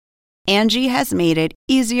Angie has made it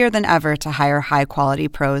easier than ever to hire high-quality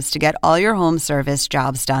pros to get all your home service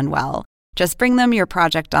jobs done well. Just bring them your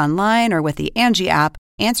project online or with the Angie app,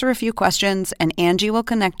 answer a few questions, and Angie will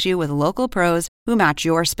connect you with local pros who match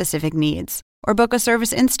your specific needs. Or book a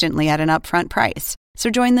service instantly at an upfront price. So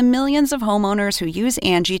join the millions of homeowners who use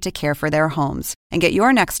Angie to care for their homes and get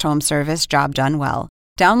your next home service job done well.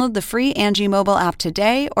 Download the free Angie mobile app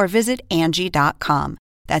today or visit Angie.com.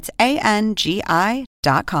 That's ANGI.com.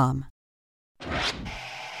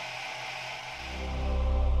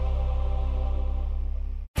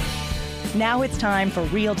 Now it's time for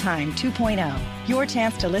Real Time 2.0, your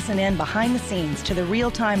chance to listen in behind the scenes to the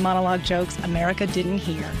real-time monologue jokes America didn't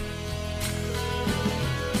hear.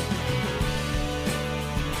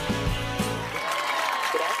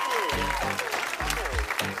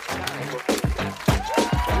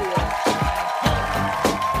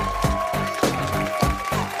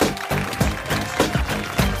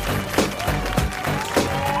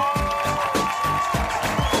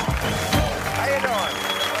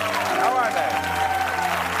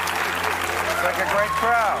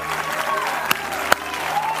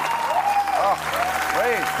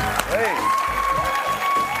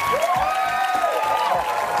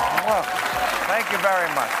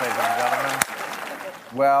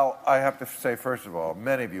 Well, I have to say, first of all,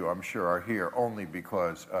 many of you, I'm sure, are here only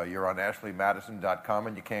because you're on AshleyMadison.com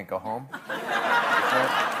and you can't go home.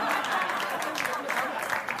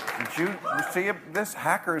 Did you see this?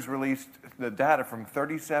 Hackers released the data from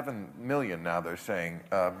 37 million, now they're saying,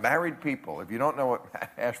 married people. If you don't know what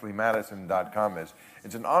AshleyMadison.com is,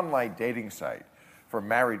 it's an online dating site for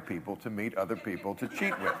married people to meet other people to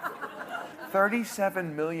cheat with.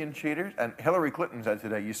 37 million cheaters. And Hillary Clinton said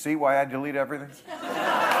today, you see why I delete everything?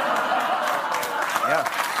 Yeah.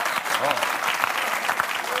 Oh.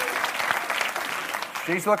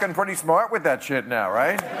 She's looking pretty smart with that shit now,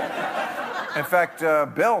 right? In fact,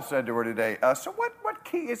 Bill said to her today, so what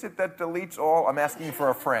key is it that deletes all? I'm asking for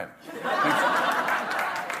a friend.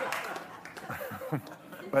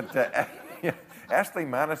 But yeah, Ashley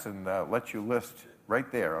Madison lets you list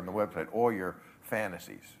right there on the website all your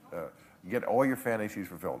fantasies. You get all your fantasies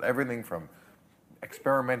fulfilled. Everything from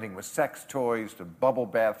experimenting with sex toys to bubble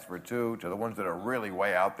baths for two to the ones that are really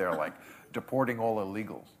way out there, like deporting all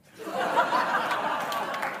illegals.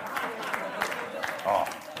 Oh,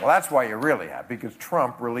 well, that's why you're really happy, because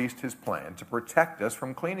Trump released his plan to protect us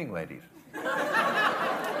from cleaning ladies.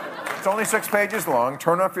 It's only 6 pages long.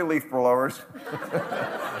 Turn off your leaf blowers,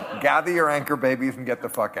 gather your anchor babies, and get the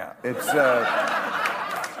fuck out. It's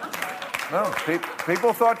no,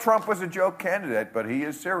 people thought Trump was a joke candidate, but he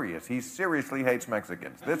is serious. He seriously hates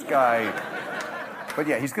Mexicans. This guy, but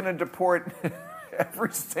yeah, he's going to deport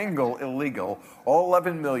every single illegal, all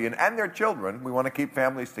 11 million, and their children. We want to keep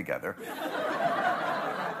families together.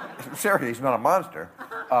 Seriously, he's not a monster.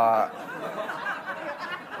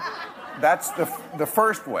 That's the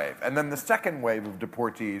first wave. And then the second wave of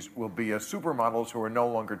deportees will be supermodels who are no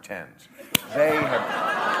longer 10s. They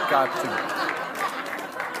have got to...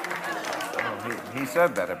 He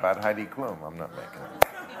said that about Heidi Klum. I'm not making it.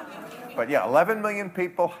 But yeah, 11 million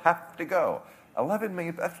people have to go. 11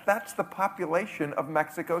 million, that's the population of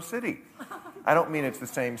Mexico City. I don't mean it's the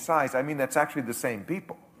same size. I mean that's actually the same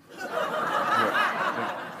people.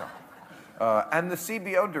 And the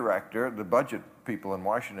CBO director, the budget people in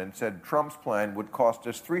Washington, said Trump's plan would cost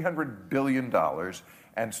us $300 billion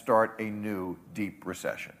and start a new deep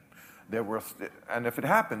recession. And if it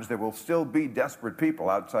happens, there will still be desperate people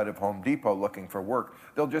outside of Home Depot looking for work.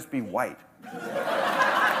 They'll just be white.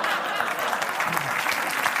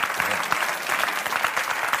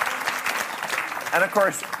 And of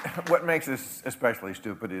course, what makes this especially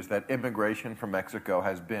stupid is that immigration from Mexico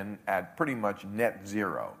has been at pretty much net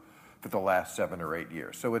zero for the last 7 or 8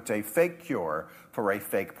 years. So it's a fake cure for a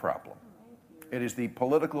fake problem. It is the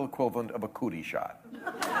political equivalent of a cootie shot.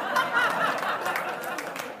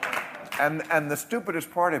 And the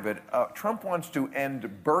stupidest part of it, Trump wants to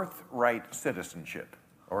end birthright citizenship.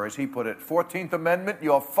 Or as he put it, 14th Amendment,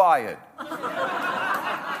 you're fired.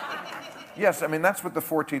 Yes, I mean, that's what the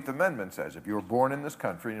 14th Amendment says. If you were born in this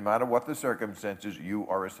country, no matter what the circumstances, you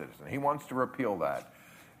are a citizen. He wants to repeal that,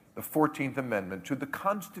 the 14th Amendment, to the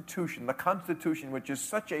Constitution which is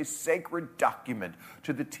such a sacred document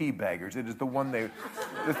to the teabaggers. It is the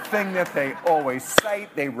thing that they always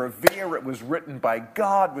cite, they revere. It was written by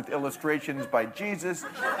God with illustrations by Jesus.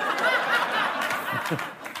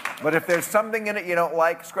 But if there's something in it you don't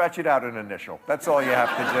like, scratch it out an initial. That's all you have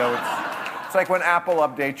to do. It's like when Apple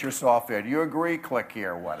updates your software. Do you agree? Click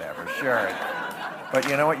here, whatever. Sure. But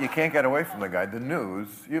you know what? You can't get away from the guy. The news,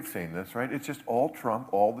 you've seen this, right? It's just all Trump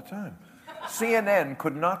all the time. CNN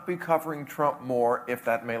could not be covering Trump more if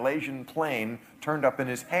that Malaysian plane turned up in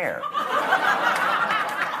his hair.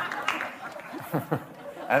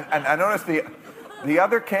 and I noticed the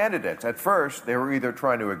other candidates, at first, they were either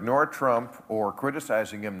trying to ignore Trump or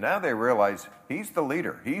criticizing him. Now they realize he's the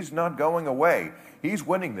leader. He's not going away. He's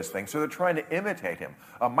winning this thing, so they're trying to imitate him.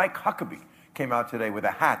 Mike Huckabee came out today with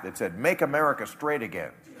a hat that said, "Make America Straight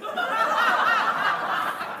Again." All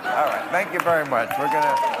right, thank you very much. We're going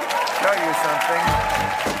to show you something.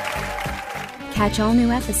 Catch all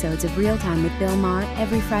new episodes of Real Time with Bill Maher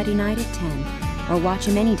every Friday night at 10, or watch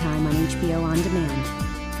him anytime on HBO On Demand.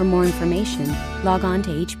 For more information, log on to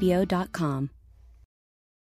HBO.com.